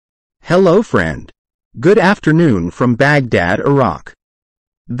Hello friend. Good afternoon from Baghdad, Iraq.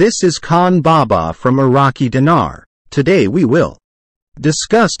 This is Khan Baba from Iraqi Dinar. Today we will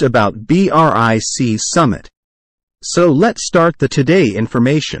discuss about BRICS Summit. So let's start the today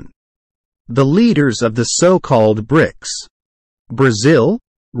information. The leaders of the so-called BRICS, Brazil,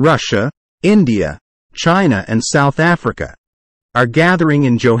 Russia, India, China and South Africa, are gathering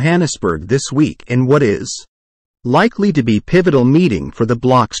in Johannesburg this week in what is likely to be pivotal meeting for the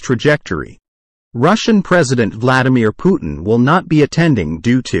bloc's trajectory. Russian President Vladimir Putin will not be attending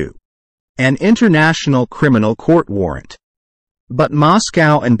due to an international criminal court warrant. But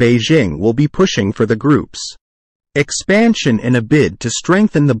Moscow and Beijing will be pushing for the group's expansion in a bid to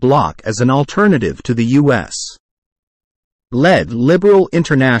strengthen the bloc as an alternative to the U.S.-led liberal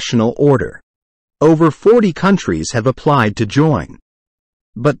international order. Over 40 countries have applied to join.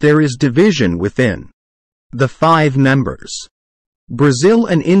 But there is division within the 5 members. Brazil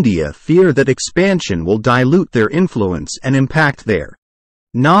and India fear that expansion will dilute their influence and impact their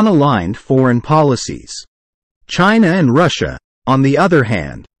non-aligned foreign policies. China and Russia, on the other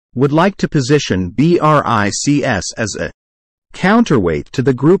hand, would like to position BRICS as a counterweight to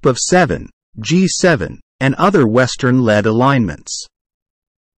the Group of 7, G7, and other Western-led alignments.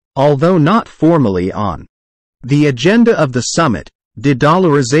 Although not formally on the agenda of the summit,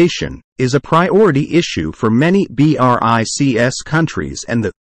 de-dollarization is a priority issue for many BRICS countries and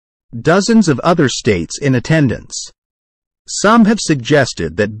the dozens of other states in attendance. Some have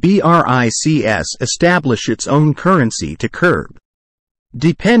suggested that BRICS establish its own currency to curb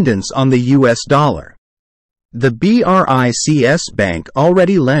dependence on the US dollar. The BRICS Bank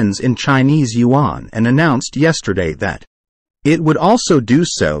already lends in Chinese yuan and announced yesterday that it would also do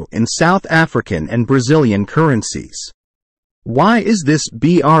so in South African and Brazilian currencies. Why is this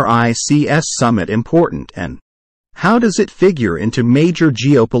BRICS summit important and how does it figure into major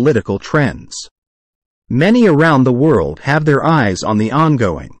geopolitical trends? Many around the world have their eyes on the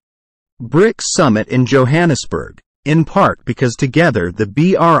ongoing BRICS summit in Johannesburg, in part because together the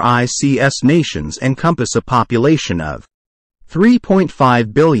BRICS nations encompass a population of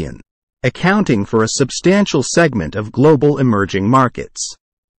 3.5 billion. Accounting for a substantial segment of global emerging markets.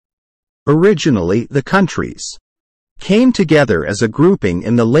 Originally, the countries came together as a grouping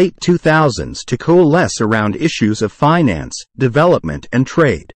in the late 2000s to coalesce around issues of finance, development, and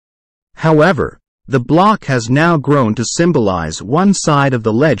trade. However, the bloc has now grown to symbolize one side of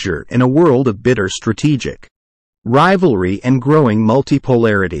the ledger in a world of bitter strategic rivalry and growing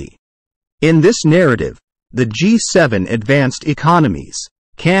multipolarity. In this narrative, the G7 advanced economies,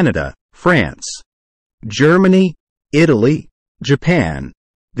 Canada, France, Germany, Italy, Japan,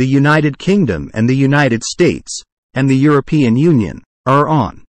 the United Kingdom and the United States, and the European Union, are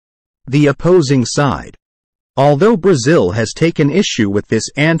on the opposing side. Although Brazil has taken issue with this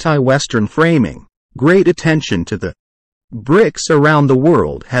anti-Western framing, great attention to the BRICS around the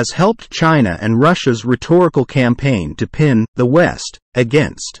world has helped China and Russia's rhetorical campaign to pin the West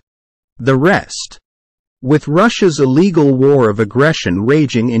against the rest. With Russia's illegal war of aggression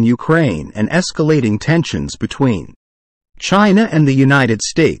raging in Ukraine and escalating tensions between China and the United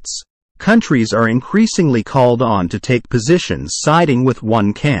States, countries are increasingly called on to take positions siding with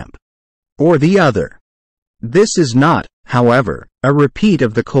one camp or the other. This is not, however, a repeat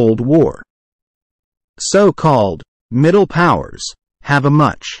of the Cold War. So-called middle powers have a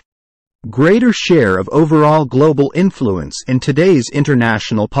much greater share of overall global influence in today's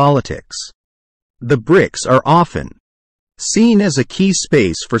international politics. The BRICS are often seen as a key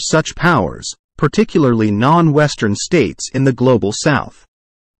space for such powers, particularly non-Western states in the global South.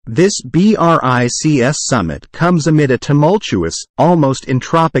 This BRICS summit comes amid a tumultuous, almost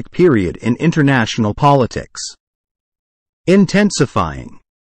entropic period in international politics. Intensifying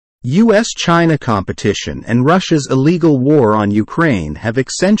US-China competition and Russia's illegal war on Ukraine have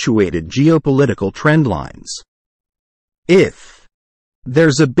accentuated geopolitical trendlines. If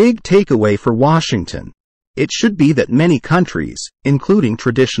there's a big takeaway for Washington, it should be that many countries, including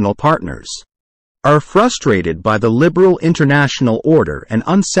traditional partners, are frustrated by the liberal international order and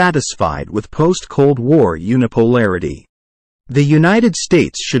unsatisfied with post-Cold War unipolarity. The United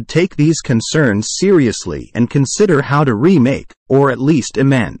States should take these concerns seriously and consider how to remake, or at least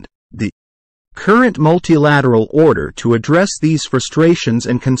amend, the current multilateral order to address these frustrations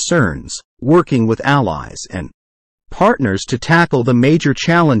and concerns, working with allies and partners to tackle the major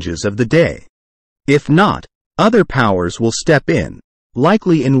challenges of the day. If not, other powers will step in,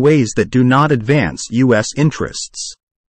 likely in ways that do not advance U.S. interests.